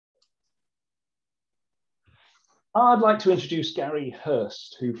I'd like to introduce Gary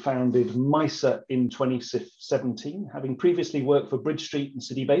Hurst, who founded MYSA in 2017, having previously worked for Bridge Street and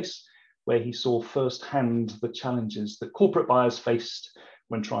Citybase, where he saw firsthand the challenges that corporate buyers faced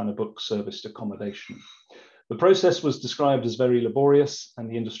when trying to book serviced accommodation. The process was described as very laborious, and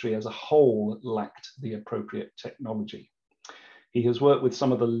the industry as a whole lacked the appropriate technology. He has worked with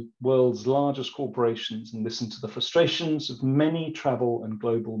some of the world's largest corporations and listened to the frustrations of many travel and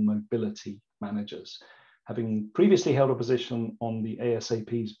global mobility managers. Having previously held a position on the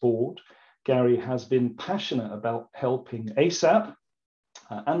ASAP's board, Gary has been passionate about helping ASAP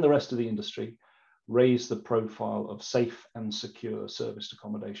and the rest of the industry raise the profile of safe and secure serviced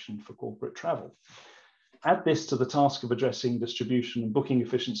accommodation for corporate travel. Add this to the task of addressing distribution and booking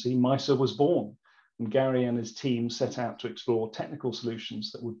efficiency, MYSA was born, and Gary and his team set out to explore technical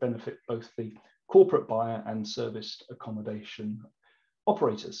solutions that would benefit both the corporate buyer and serviced accommodation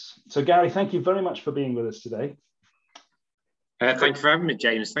operators. So Gary, thank you very much for being with us today. Thank you for having me,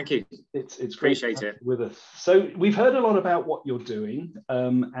 James. Thank you. It's great Appreciate to have it. you with us. So we've heard a lot about what you're doing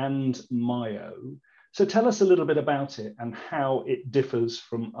and Myo. So tell us a little bit about it and how it differs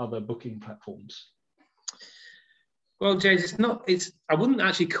from other booking platforms. Well, James, I wouldn't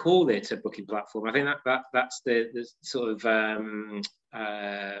actually call it a booking platform. I think that's the sort of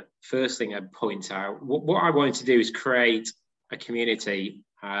first thing I'd point out. What I wanted to do is create a community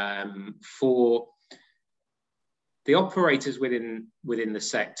for the operators within the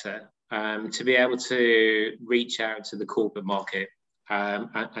sector to be able to reach out to the corporate market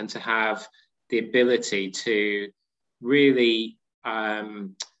and to have the ability to really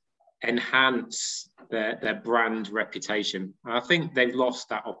enhance their brand reputation. And I think they've lost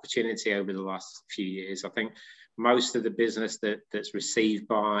that opportunity over the last few years. I think most of the business that's received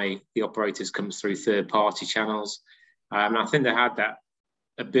by the operators comes through third-party channels. And I think they had that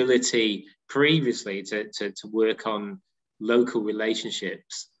ability previously to work on local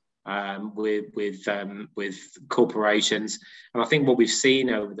relationships with corporations. And I think what we've seen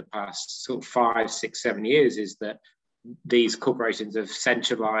over the past sort of 5, 6, 7 years is that these corporations have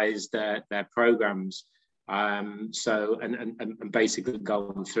centralized their programs, and basically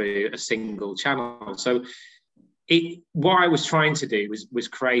gone through a single channel. So what I was trying to do was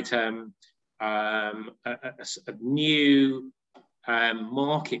create a new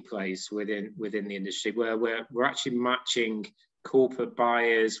marketplace within the industry where we're actually matching corporate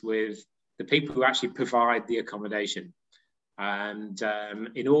buyers with the people who actually provide the accommodation. And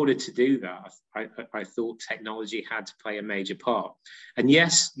in order to do that, I thought technology had to play a major part. And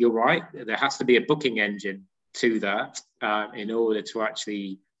yes, you're right, there has to be a booking engine to that in order to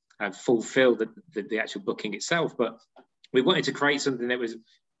actually fulfill the actual booking itself. But we wanted to create something that was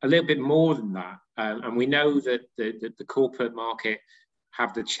a little bit more than that. And we know that the corporate market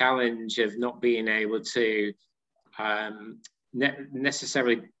have the challenge of not being able to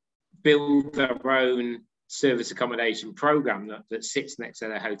necessarily build their own service accommodation program that sits next to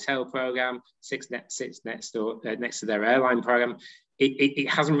their hotel program, sits next to their airline program. It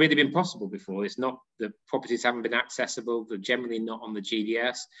hasn't really been possible before. It's not, the properties haven't been accessible. They're generally not on the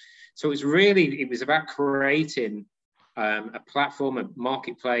GDS. So it was about creating a platform, a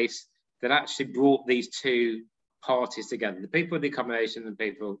marketplace that actually brought these two parties together: the people with the accommodation and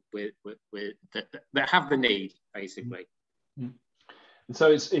people that have the need, basically. Mm-hmm. And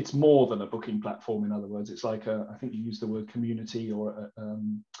so it's more than a booking platform. In other words, it's like I think you used the word community, or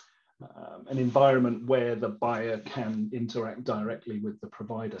an environment where the buyer can interact directly with the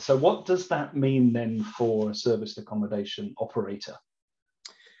provider. So what does that mean then for a serviced accommodation operator?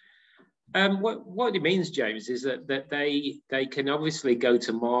 What it means, James, is that they can obviously go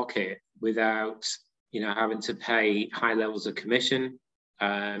to market without having to pay high levels of commission. We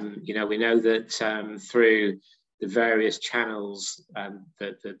know that through the various channels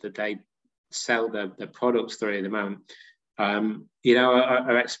that they sell their products through at the moment,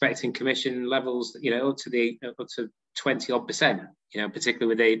 are expecting commission levels, up to 20-odd%, particularly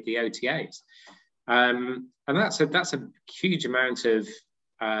with the OTAs, and that's a huge amount of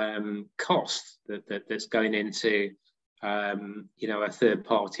cost that's going into a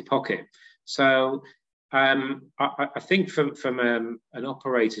third-party pocket. So I think from an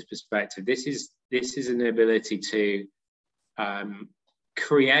operator's perspective, this is an ability to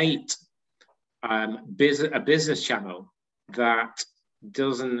create a business channel that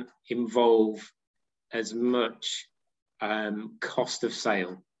doesn't involve as much cost of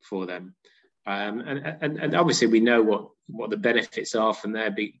sale for them. And obviously we know what the benefits are from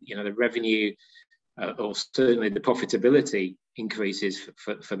there. The revenue or certainly the profitability increases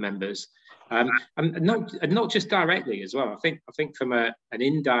for members, and not just directly as well. I think from an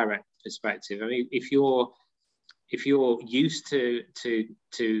indirect perspective. I mean, if you're if you're used to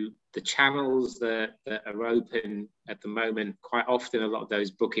the channels that are open at the moment, quite often a lot of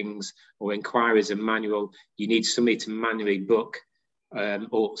those bookings or inquiries are manual. You need somebody to manually book,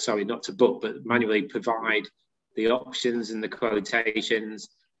 or sorry, not to book, but manually provide the options and the quotations.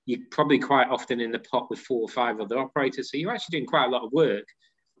 You're probably quite often in the pot with 4 or 5 other operators. So you're actually doing quite a lot of work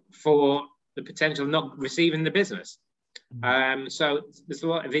for the potential of not receiving the business. So there's a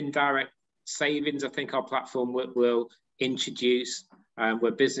lot of indirect savings I think our platform will introduce,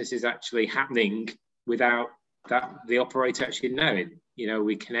 where business is actually happening without the operator actually knowing. You know,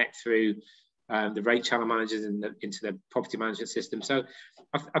 we connect through the rate channel managers into the property management system. So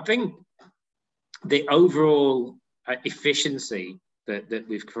I think the overall efficiency that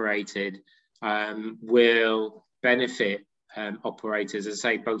we've created will benefit operators, as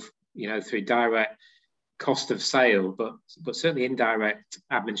I say, both, you know, through direct cost of sale, but certainly indirect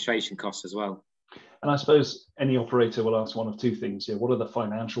administration costs as well. And I suppose any operator will ask one of two things here. What are the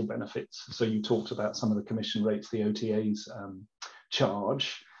financial benefits? So you talked about some of the commission rates the OTAs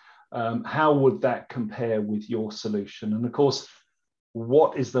charge. How would that compare with your solution? And of course,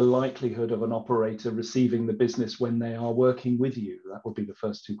 what is the likelihood of an operator receiving the business when they are working with you? That would be the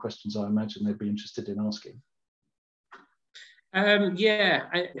first 2 questions I imagine they'd be interested in asking. Yeah,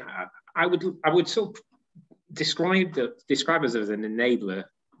 I would sort of describe us as an enabler,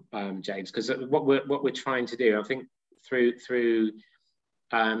 James, because what we're trying to do, I think, through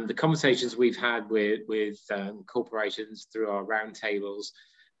the conversations we've had with corporations through our roundtables,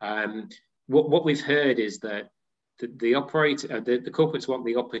 what we've heard is that the corporates want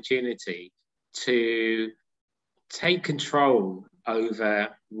the opportunity to take control over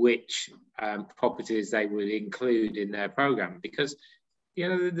which properties they would include in their program, because, you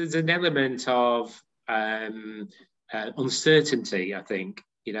know, there's an element of uncertainty, I think,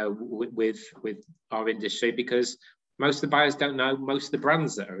 you know, with our industry, because most of the buyers don't know most of the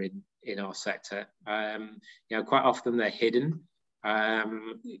brands that are in our sector. You know, quite often they're hidden,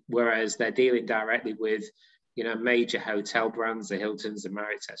 whereas they're dealing directly with, you know, major hotel brands, the Hiltons, the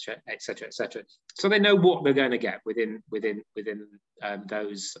Marriotts, et cetera. So they know what they're going to get within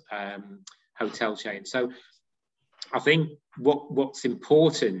those hotel chains. So I think what's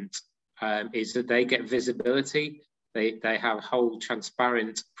important is that they get visibility. They have a whole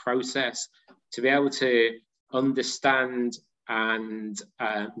transparent process to be able to understand and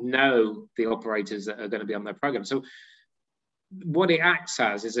know the operators that are going to be on their program. So what it acts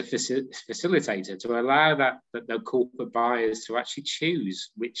as is a facilitator to allow that the corporate buyers to actually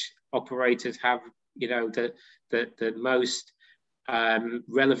choose which operators have, you know, the most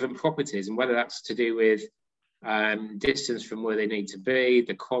relevant properties, and whether that's to do with distance from where they need to be,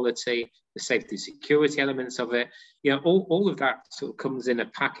 the quality, the safety security elements of it, you know, all of that sort of comes in a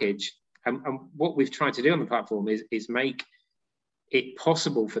package. And what we've tried to do on the platform is make it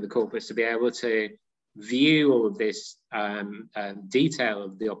possible for the corporates to be able to view all of this detail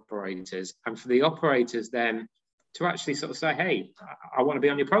of the operators, and for the operators then to actually sort of say, hey, I want to be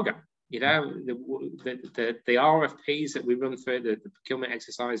on your program. You know, the RFPs that we run through, the procurement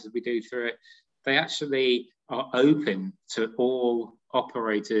exercises we do through it, they actually are open to all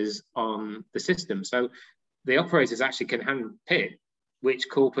operators on the system. So the operators actually can handpick which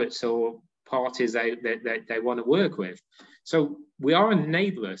corporates or parties they want to work with. So we are an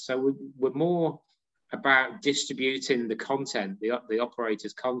enabler. So we're more about distributing the content, the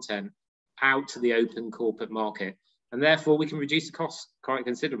operators' content, out to the open corporate market. And therefore we can reduce the costs quite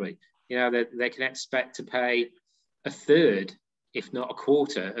considerably. You know, they can expect to pay a third, if not a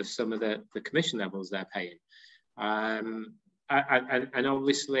quarter, of some of the commission levels they're paying. And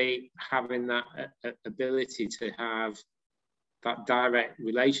obviously having that ability to have that direct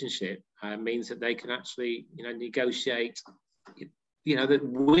relationship means that they can actually, you know, negotiate, you know,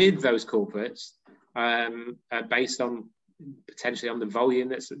 with those corporates based on potentially on the volume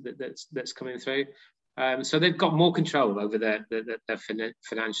that's coming through. So they've got more control over their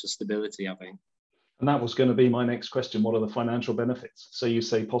financial stability, I think. And that was going to be my next question. What are the financial benefits? So you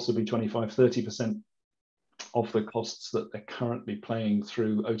say possibly 25, 30% of the costs that they're currently paying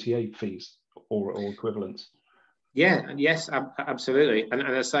through OTA fees or equivalents. Yeah, yes, absolutely. And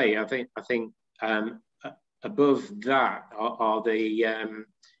as I say, I think above that are the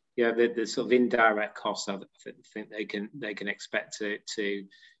the sort of indirect costs I think they can expect to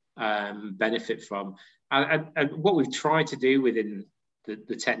benefit from. And what we've tried to do within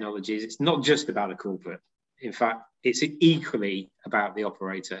the technology is it's not just about a corporate. In fact, it's equally about the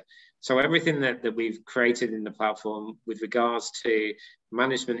operator. So everything that we've created in the platform with regards to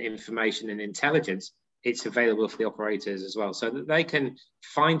management information and intelligence, it's available for the operators as well, so that they can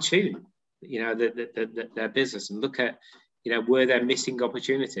fine tune their business and look at, were there missing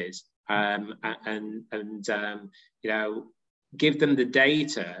opportunities, and give them the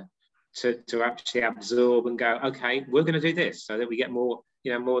data to actually absorb and go, okay, we're going to do this so that we get more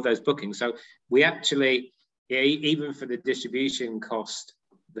of those bookings. So we actually, even for the distribution cost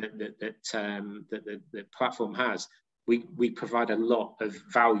that the platform has, we provide a lot of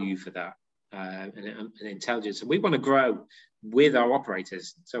value for that and intelligence. And we want to grow with our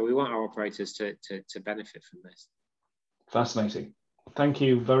operators. So we want our operators to benefit from this. Fascinating. Thank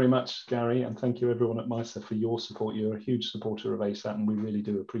you very much, Gary, and thank you everyone at MYSA for your support. You're a huge supporter of ASAP, and we really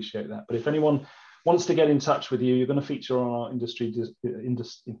do appreciate that. But if anyone wants to get in touch with you, you're going to feature on our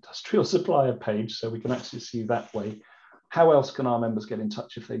industrial supplier page, so we can actually see you that way. How else can our members get in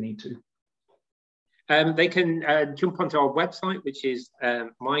touch if they need to? They can jump onto our website, which is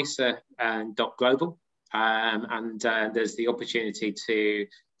MYSA.global, and there's the opportunity to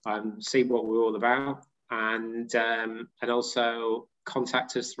see what we're all about, and also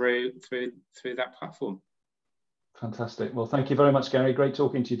contact us through that platform. Fantastic. Well, thank you very much, Gary. Great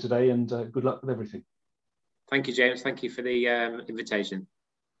talking to you today, and good luck with everything. Thank you, James. Thank you for the invitation.